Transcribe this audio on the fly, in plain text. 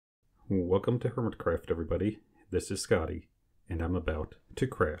Welcome to Hermitcraft, everybody. This is Scotty, and I'm about to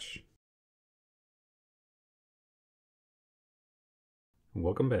crash.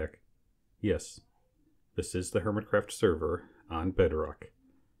 Welcome back. Yes, this is the Hermitcraft server on Bedrock.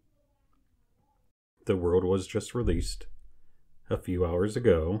 The world was just released a few hours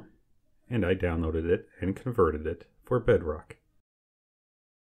ago, and I downloaded it and converted it for Bedrock.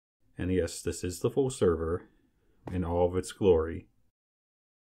 And yes, this is the full server in all of its glory.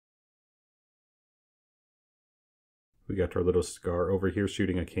 We got our little Scar over here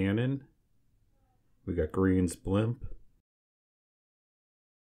shooting a cannon. We got Green's blimp.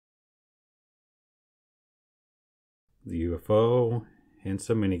 The UFO, and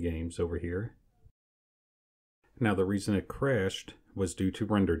some mini games over here. Now the reason it crashed was due to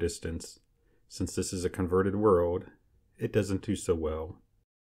render distance. Since this is a converted world, it doesn't do so well.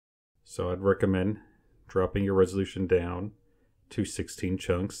 So I'd recommend dropping your resolution down to 16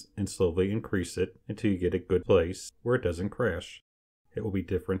 chunks and slowly increase it until you get a good place where it doesn't crash. It will be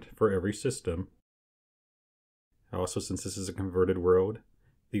different for every system. Also, since this is a converted world,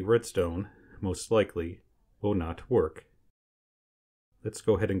 the redstone most likely will not work. Let's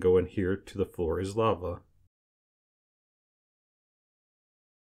go ahead and go in here to the floor is lava.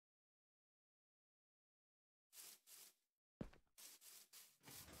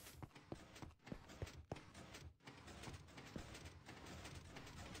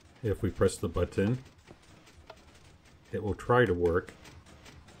 If we press the button, it will try to work.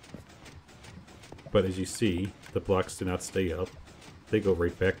 But as you see, the blocks do not stay up. They go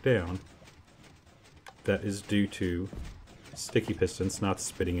right back down. That is due to sticky pistons not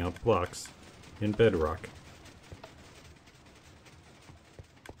spitting out blocks in Bedrock.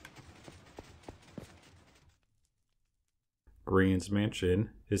 Green's mansion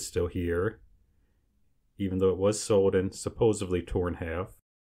is still here, even though it was sold and supposedly torn in half.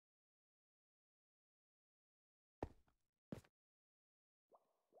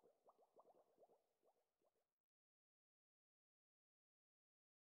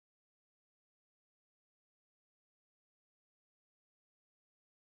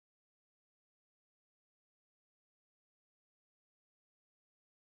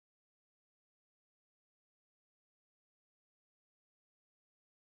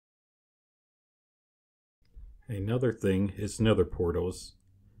 Another thing is nether portals.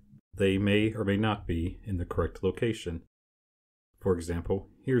 They may or may not be in the correct location. For example,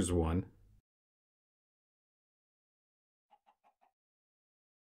 here's one.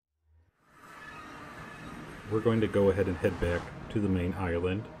 We're going to go ahead and head back to the main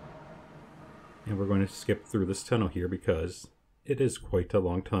island. And we're going to skip through this tunnel here because it is quite a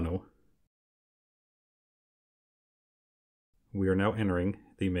long tunnel. We are now entering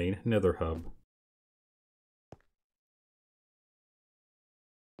the main nether hub.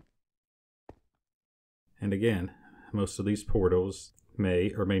 And again, most of these portals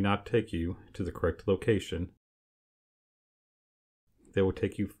may or may not take you to the correct location. They will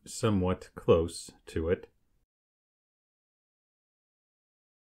take you somewhat close to it.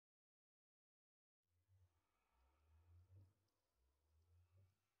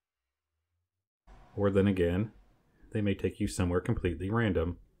 Or then again, they may take you somewhere completely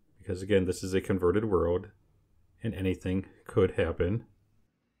random. Because again, this is a converted world, and anything could happen.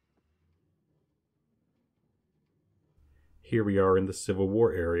 Here we are in the Civil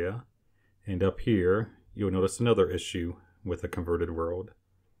War area, and up here you'll notice another issue with a converted world.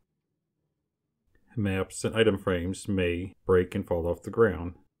 Maps and item frames may break and fall off the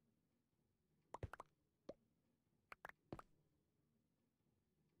ground.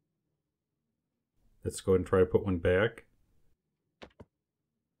 Let's go ahead and try to put one back.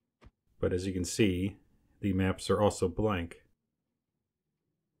 But as you can see, the maps are also blank.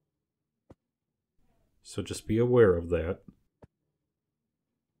 So just be aware of that.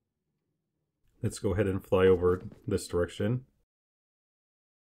 Let's go ahead and fly over this direction.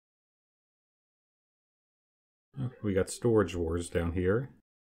 We got storage wars down here.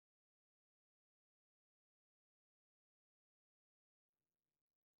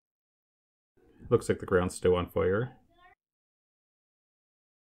 Looks like the ground's still on fire.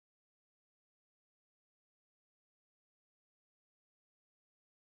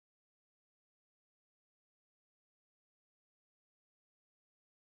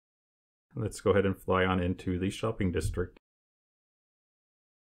 Let's go ahead and fly on into the shopping district.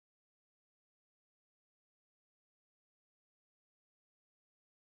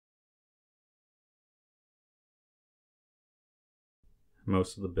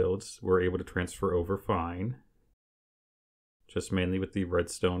 Most of the builds were able to transfer over fine. Just mainly with the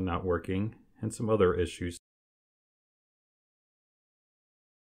redstone not working and some other issues.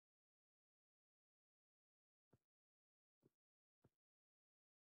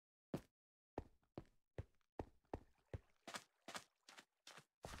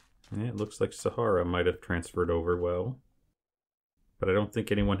 Yeah, it looks like Sahara might have transferred over well. But I don't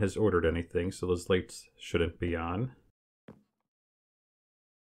think anyone has ordered anything, so those lights shouldn't be on.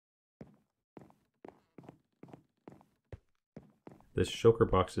 This shulker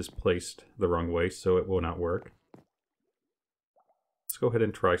box is placed the wrong way, so it will not work. Let's go ahead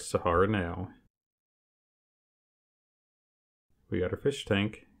and try Sahara now. We got our fish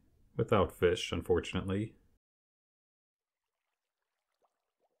tank without fish, unfortunately.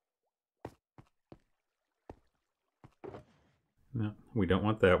 No, we don't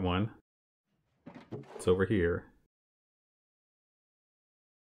want that one. It's over here.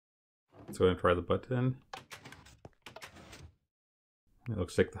 Let's go ahead and try the button. It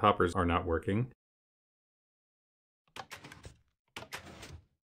looks like the hoppers are not working.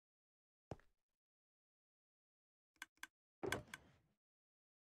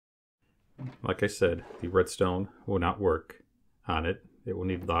 Like I said, the redstone will not work on it. It will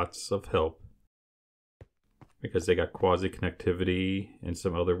need lots of help, because they got quasi-connectivity and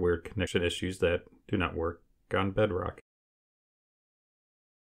some other weird connection issues that do not work on Bedrock.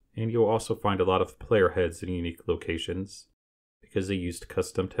 And you'll also find a lot of player heads in unique locations, because they used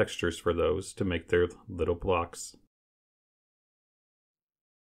custom textures for those to make their little blocks.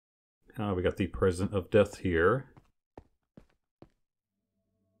 We got the Present of Death here.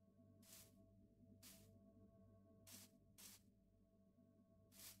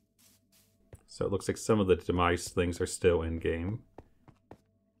 So it looks like some of the demise things are still in game.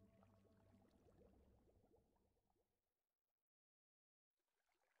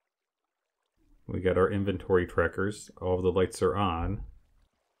 We got our inventory trackers. All of the lights are on.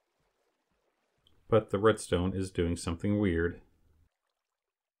 But the redstone is doing something weird.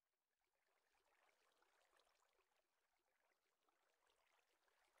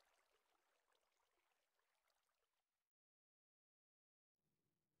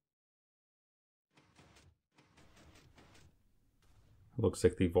 Looks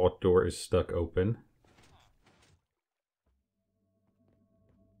like the vault door is stuck open.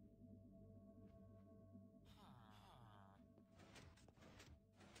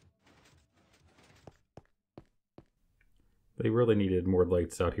 They really needed more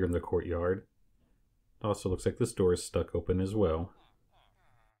lights out here in the courtyard. Also looks like this door is stuck open as well.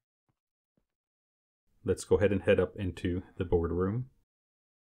 Let's go ahead and head up into the boardroom.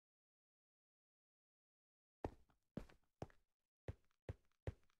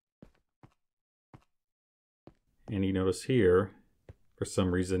 And you notice here, for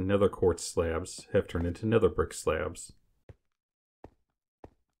some reason, nether quartz slabs have turned into nether brick slabs.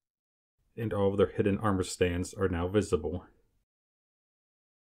 And all of their hidden armor stands are now visible.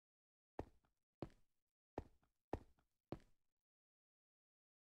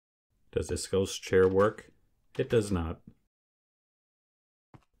 Does Isco's chair work? It does not.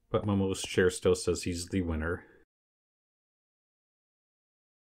 But Momo's chair still says he's the winner.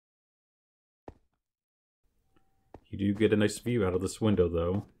 You do get a nice view out of this window,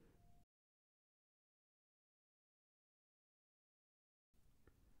 though.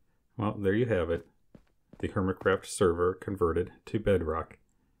 Well, there you have it. The Hermitcraft server converted to Bedrock.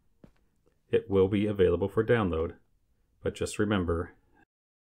 It will be available for download, but just remember,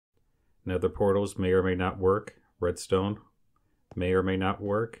 nether portals may or may not work, redstone may or may not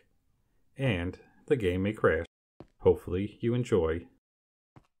work, and the game may crash. Hopefully you enjoy.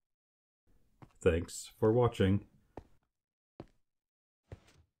 Thanks for watching.